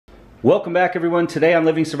Welcome back, everyone. Today on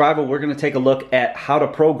Living Survival, we're going to take a look at how to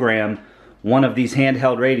program one of these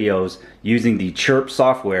handheld radios using the Chirp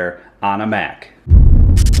software on a Mac.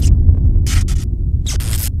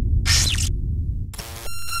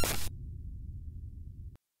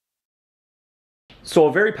 So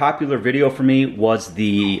a very popular video for me was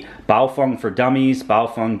the Baofeng for Dummies,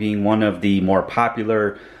 Baofeng being one of the more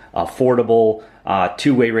popular, affordable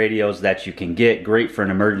two-way radios that you can get. Great for an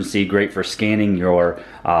emergency, great for scanning your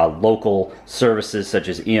local services such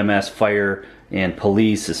as EMS, fire, and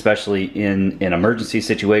police, especially in an emergency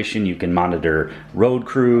situation. You can monitor road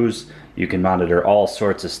crews, you can monitor all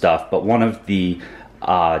sorts of stuff, but one of the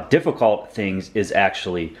difficult things is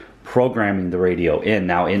actually programming the radio in.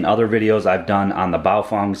 Now, in other videos I've done on the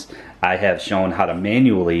Baofengs, I have shown how to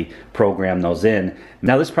manually program those in.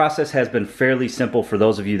 Now, this process has been fairly simple for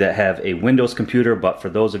those of you that have a Windows computer, but for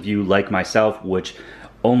those of you like myself, which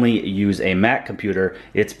only use a Mac computer,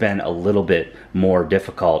 it's been a little bit more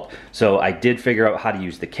difficult. So I did figure out how to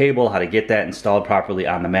use the cable, how to get that installed properly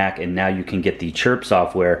on the Mac, and now you can get the Chirp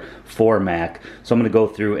software for Mac. So I'm going to go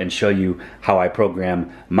through and show you how I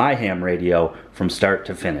program my ham radio from start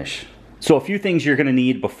to finish. So a few things you're going to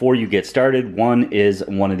need before you get started. One is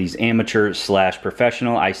one of these amateur /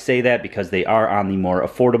 professional. I say that because they are on the more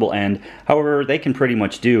affordable end. However, they can pretty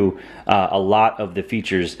much do a lot of the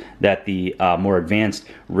features that the more advanced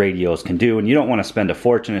radios can do. And you don't want to spend a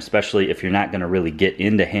fortune, especially if you're not going to really get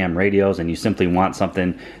into ham radios and you simply want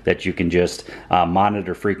something that you can just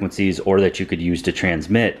monitor frequencies or that you could use to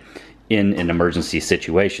transmit in an emergency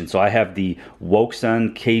situation. So I have the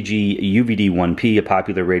Woxun KG UVD-1P, a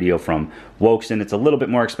popular radio from Woxun. It's a little bit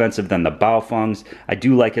more expensive than the Baofengs. I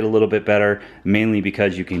do like it a little bit better, mainly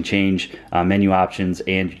because you can change menu options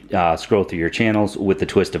and scroll through your channels with the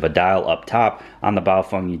twist of a dial up top. On the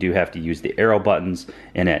Baofeng, you do have to use the arrow buttons,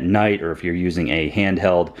 and at night, or if you're using a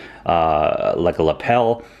handheld like a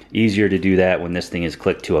lapel, easier to do that when this thing is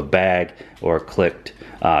clicked to a bag or clicked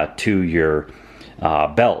to your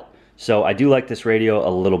belt. So I do like this radio a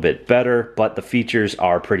little bit better, but the features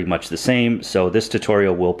are pretty much the same. So this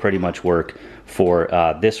tutorial will pretty much work for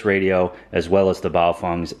this radio as well as the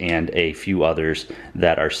Baofengs and a few others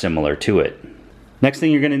that are similar to it. Next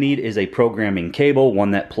thing you're going to need is a programming cable, one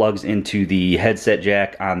that plugs into the headset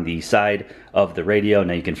jack on the side of the radio.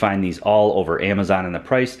 Now you can find these all over Amazon, and the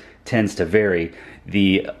price tends to vary.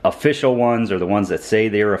 The official ones, or the ones that say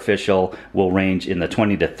they're official, will range in the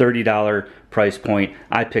 $20 to $30 price point.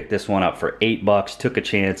 I picked this one up for $8, took a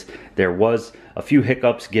chance. There was a few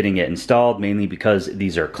hiccups getting it installed, mainly because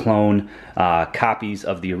these are clone copies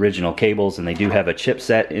of the original cables, and they do have a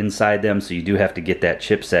chipset inside them, so you do have to get that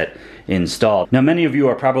chipset installed. Now, many of you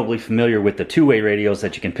are probably familiar with the two-way radios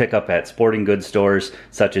that you can pick up at sporting goods stores,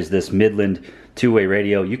 such as this Midland two-way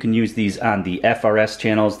radio. You can use these on the FRS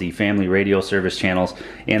channels, the Family Radio Service channels,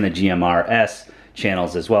 and the GMRS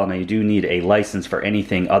channels as well. Now, you do need a license for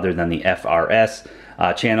anything other than the FRS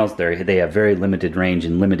channels. They have very limited range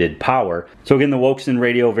and limited power. So again, the Woxun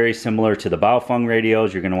radio, very similar to the Baofeng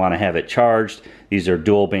radios. You're going to want to have it charged. These are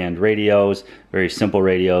dual band radios, very simple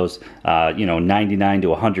radios, 99 to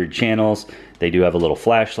 100 channels. They do have a little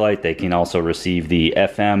flashlight. They can also receive the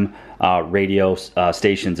FM radio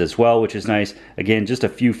stations as well, which is nice. Again, just a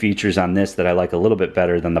few features on this that I like a little bit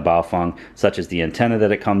better than the Baofeng, such as the antenna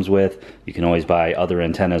that it comes with. You can always buy other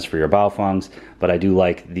antennas for your Baofengs, but I do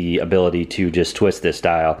like the ability to just twist this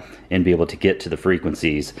dial and be able to get to the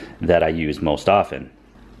frequencies that I use most often.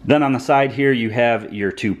 Then on the side here, you have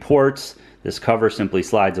your two ports. This cover simply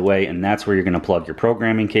slides away, and that's where you're going to plug your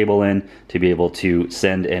programming cable in to be able to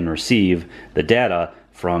send and receive the data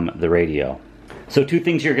from the radio. So two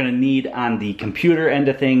things you're going to need on the computer end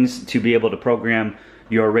of things to be able to program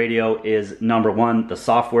your radio is, number one, the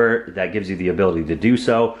software that gives you the ability to do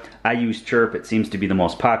so. I use Chirp. It seems to be the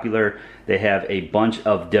most popular. They have a bunch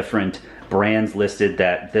of different brands listed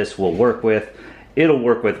that this will work with. It'll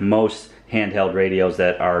work with most handheld radios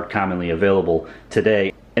that are commonly available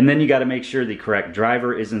today. And then you got to make sure the correct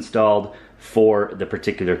driver is installed for the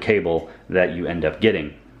particular cable that you end up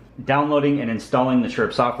getting. Downloading and installing the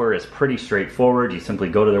Chirp software is pretty straightforward. You simply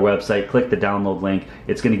go to their website, click the download link.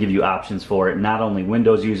 It's going to give you options for it, not only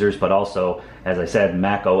Windows users, but also, as I said,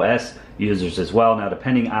 Mac OS users as well. Now,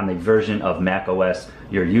 depending on the version of Mac OS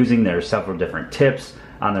you're using, there are several different tips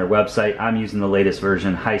on their website. I'm using the latest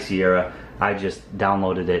version, High Sierra. I just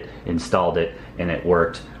downloaded it, installed it, and it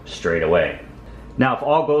worked straight away. Now, if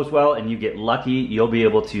all goes well and you get lucky, you'll be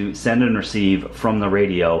able to send and receive from the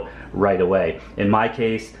radio right away. In my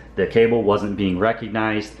case, the cable wasn't being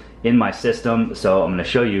recognized in my system, so I'm going to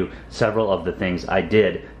show you several of the things I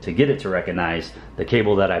did to get it to recognize the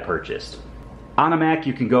cable that I purchased. On a Mac,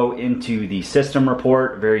 you can go into the system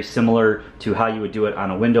report, very similar to how you would do it on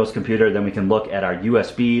a Windows computer. Then we can look at our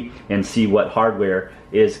USB and see what hardware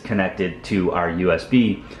is connected to our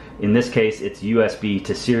USB. In this case, it's USB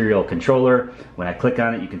to serial controller. When I click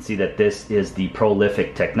on it, you can see that this is the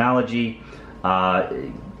Prolific technology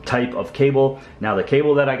type of cable. Now, the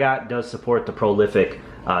cable that I got does support the Prolific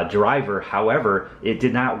driver. However, it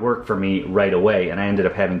did not work for me right away, and I ended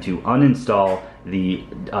up having to uninstall the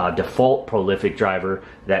default Prolific driver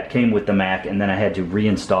that came with the Mac, and then I had to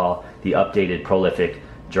reinstall the updated Prolific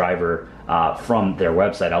driver from their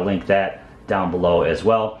website. I'll link that down below as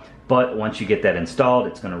well. But once you get that installed,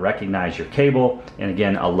 it's going to recognize your cable and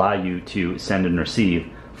again allow you to send and receive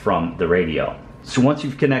from the radio. So once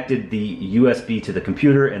you've connected the USB to the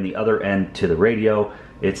computer and the other end to the radio,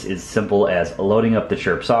 it's as simple as loading up the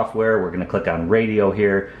Chirp software. We're going to click on radio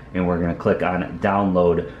here, and we're going to click on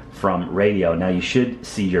download from radio. Now you should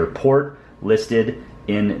see your port listed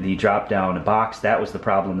in the drop down box. That was the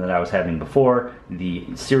problem that I was having before. The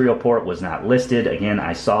serial port was not listed. Again,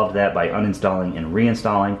 I solved that by uninstalling and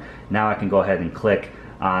reinstalling. Now I can go ahead and click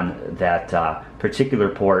on that particular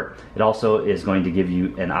port. It also is going to give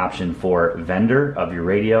you an option for vendor of your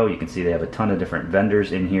radio. You can see they have a ton of different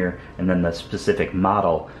vendors in here, and then the specific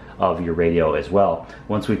model of your radio as well.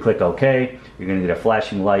 Once we click OK, you're going to get a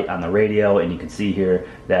flashing light on the radio, and you can see here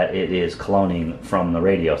that it is cloning from the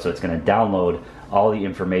radio. So it's going to download all the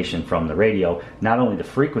information from the radio, not only the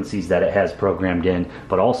frequencies that it has programmed in,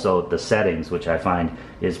 but also the settings, which I find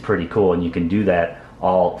is pretty cool, and you can do that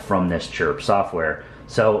all from this Chirp software.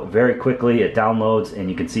 So very quickly it downloads, and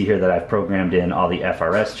you can see here that I've programmed in all the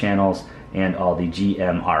FRS channels and all the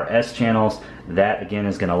GMRS channels. That again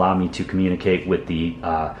is going to allow me to communicate with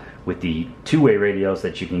the two-way radios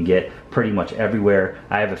that you can get pretty much everywhere.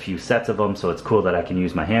 I have a few sets of them, so it's cool that I can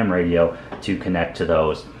use my ham radio to connect to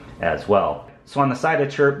those as well. So on the side of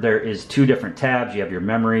Chirp, there is two different tabs. You have your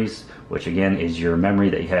memories, which again is your memory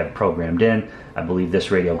that you have programmed in. I believe this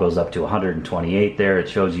radio goes up to 128 there. It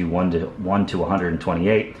shows you 1 to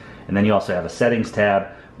 128. And then you also have a settings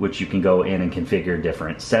tab, which you can go in and configure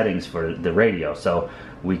different settings for the radio. So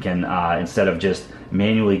we can, instead of just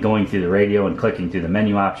manually going through the radio and clicking through the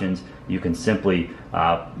menu options, you can simply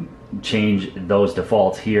change those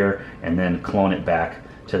defaults here and then clone it back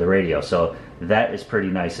to the radio. So that is pretty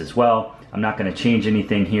nice as well. I'm not going to change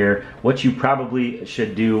anything here. What you probably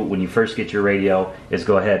should do when you first get your radio is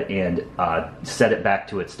go ahead and set it back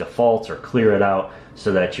to its defaults or clear it out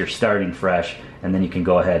so that you're starting fresh, and then you can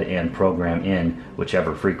go ahead and program in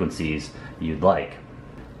whichever frequencies you'd like.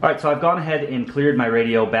 Alright, so I've gone ahead and cleared my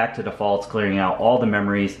radio back to defaults, clearing out all the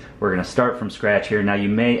memories. We're going to start from scratch here. Now you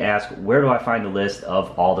may ask, where do I find a list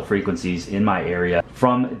of all the frequencies in my area?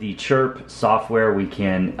 From the Chirp software, we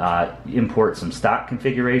can import some stock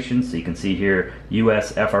configurations. So you can see here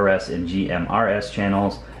US, FRS, and GMRS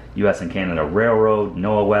channels, US and Canada Railroad,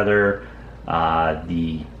 NOAA Weather,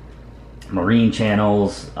 the Marine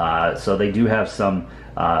channels. So they do have some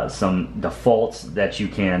defaults that you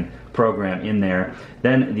can program in there.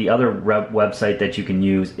 Then the other website that you can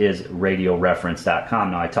use is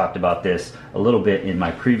radioreference.com. Now I talked about this a little bit in my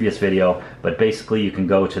previous video, but basically you can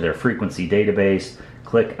go to their frequency database,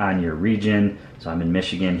 click on your region. So I'm in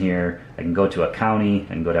Michigan here. I can go to a county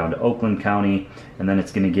and go down to Oakland County, and then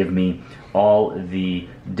it's going to give me all the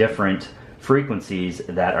different frequencies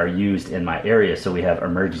that are used in my area. So we have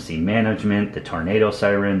emergency management, the tornado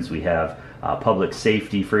sirens, we have public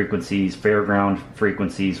safety frequencies, fairground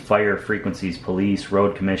frequencies, fire frequencies, police,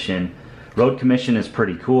 road commission. Road commission is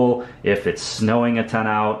pretty cool. If it's snowing a ton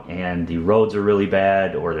out and the roads are really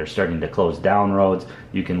bad or they're starting to close down roads,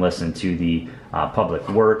 you can listen to the public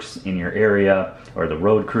works in your area or the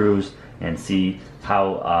road crews and see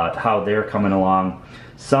how they're coming along.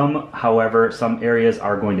 However, some areas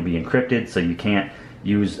are going to be encrypted, so you can't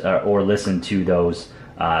use or listen to those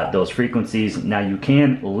frequencies. Now you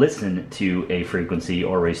can listen to a frequency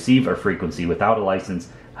or receive a frequency without a license.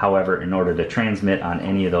 However, in order to transmit on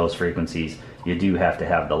any of those frequencies, you do have to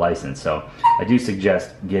have the license. So I do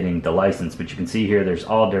suggest getting the license, but you can see here there's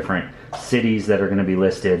all different cities that are going to be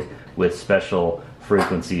listed with special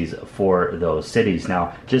frequencies for those cities.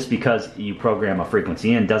 Now, just because you program a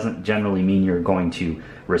frequency in doesn't generally mean you're going to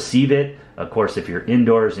receive it. Of course, if you're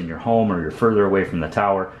indoors in your home or you're further away from the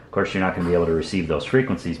tower, of course you're not going to be able to receive those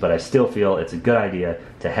frequencies, but I still feel it's a good idea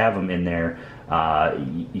to have them in there,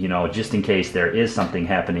 you know, just in case there is something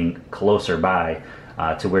happening closer by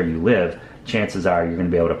to where you live. Chances are you're going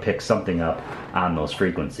to be able to pick something up on those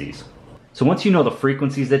frequencies. So once you know the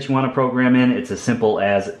frequencies that you want to program in, it's as simple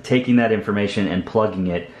as taking that information and plugging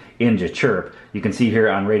it into chirp. You can see here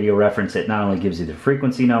on Radio Reference it not only gives you the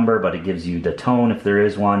frequency number, but it gives you the tone if there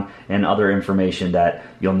is one, and other information that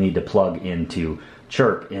you'll need to plug into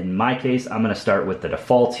chirp. In my case, I'm going to start with the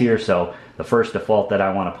defaults here. So the first default that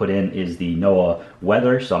I want to put in is the NOAA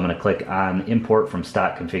weather. So I'm going to click on import from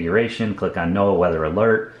stock configuration, click on NOAA weather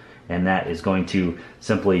alert, and that is going to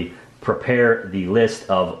simply prepare the list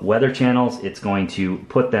of weather channels. It's going to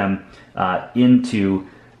put them into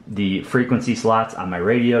the frequency slots on my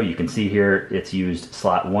radio. You can see here it's used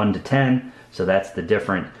slot 1 to 10, so that's the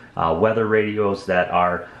different weather radios that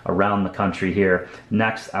are around the country here.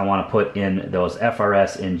 Next, I want to put in those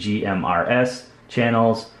FRS and GMRS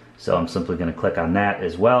channels, so I'm simply going to click on that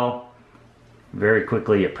as well. Very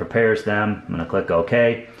quickly it prepares them. I'm going to click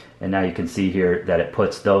OK, and now you can see here that it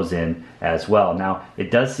puts those in as well. Now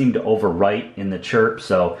it does seem to overwrite in the chirp,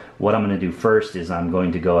 so what I'm going to do first is I'm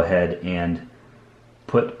going to go ahead and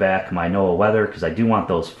put back my NOAA weather, because I do want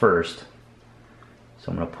those first.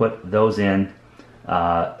 So I'm going to put those in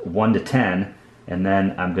 1 to 10, and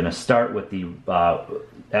then I'm going to start with the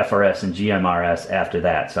FRS and GMRS after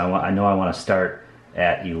that. So I know I want to start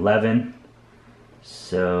at 11.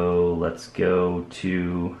 So let's go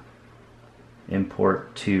to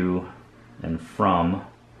import to and from.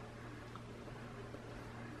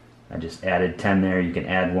 I just added 10 there. You can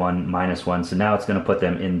add 1, minus 1. So now it's going to put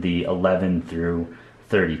them in the 11 through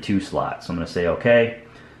 32 slot. So I'm going to say OK.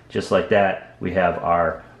 Just like that, we have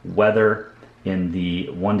our weather in the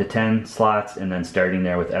 1 to 10 slots, and then starting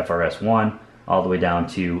there with FRS 1 all the way down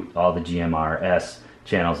to all the GMRS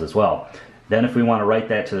channels as well. Then if we want to write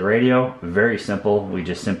that to the radio, very simple. We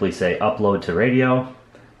just simply say upload to radio.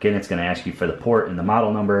 Again, it's going to ask you for the port and the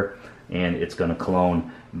model number, and it's going to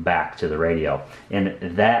clone back to the radio. And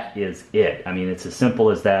that is it. I mean, it's as simple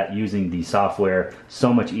as that, using the software.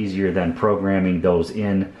 So much easier than programming those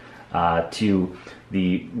in to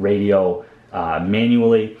the radio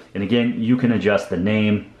manually. And again, you can adjust the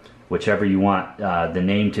name, whichever you want the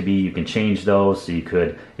name to be. You can change those. So you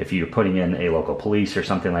could, if you're putting in a local police or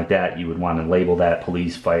something like that, you would want to label that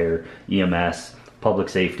police, fire, EMS, public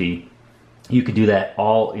safety. You could do that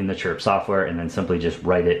all in the Chirp software, and then simply just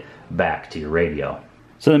write it back to your radio.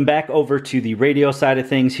 So then back over to the radio side of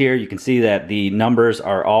things here, you can see that the numbers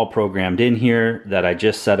are all programmed in here that I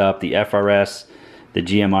just set up, the FRS, the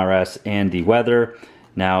GMRS, and the weather.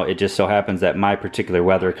 Now it just so happens that my particular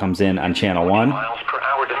weather comes in on channel 1. Miles per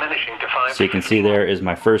hour diminishing to 5. So you can see there is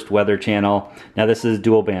my first weather channel. Now this is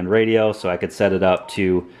dual band radio, so I could set it up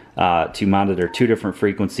to monitor 2 different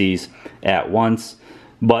frequencies at once.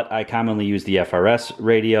 But I commonly use the FRS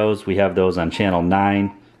radios. We have those on channel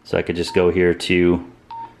 9, so I could just go here to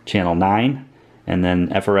channel 9 and then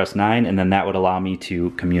FRS 9, and then that would allow me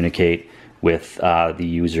to communicate with the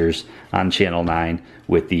users on channel 9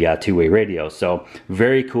 with the two-way radio. So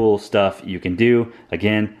very cool stuff you can do.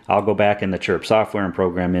 Again, I'll go back in the Chirp software and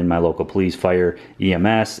program in my local police, fire,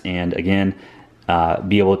 EMS, and again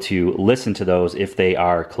be able to listen to those if they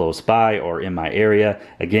are close by or in my area.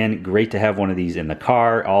 Again, great to have one of these in the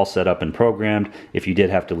car, all set up and programmed. If you did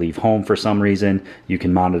have to leave home for some reason, you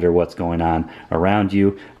can monitor what's going on around you.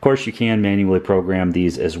 Of course, you can manually program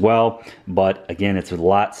these as well, but again, it's a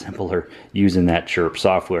lot simpler using that Chirp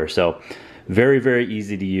software. So very, very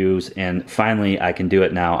easy to use, and finally I can do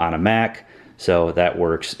it now on a Mac, so that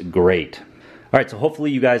works great. Alright, so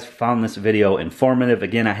hopefully you guys found this video informative.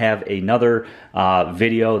 Again, I have another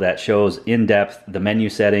video that shows in depth the menu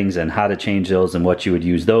settings and how to change those and what you would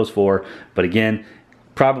use those for. But again,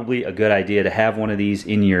 probably a good idea to have one of these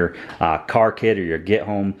in your car kit or your get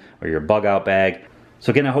home or your bug out bag.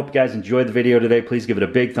 So again, I hope you guys enjoyed the video today. Please give it a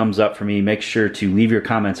big thumbs up for me. Make sure to leave your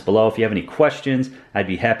comments below. If you have any questions, I'd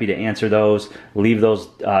be happy to answer those. Leave those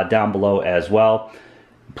down below as well.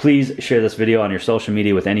 Please share this video on your social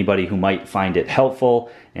media with anybody who might find it helpful.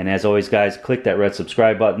 And as always, guys, click that red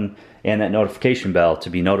subscribe button and that notification bell to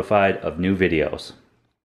be notified of new videos.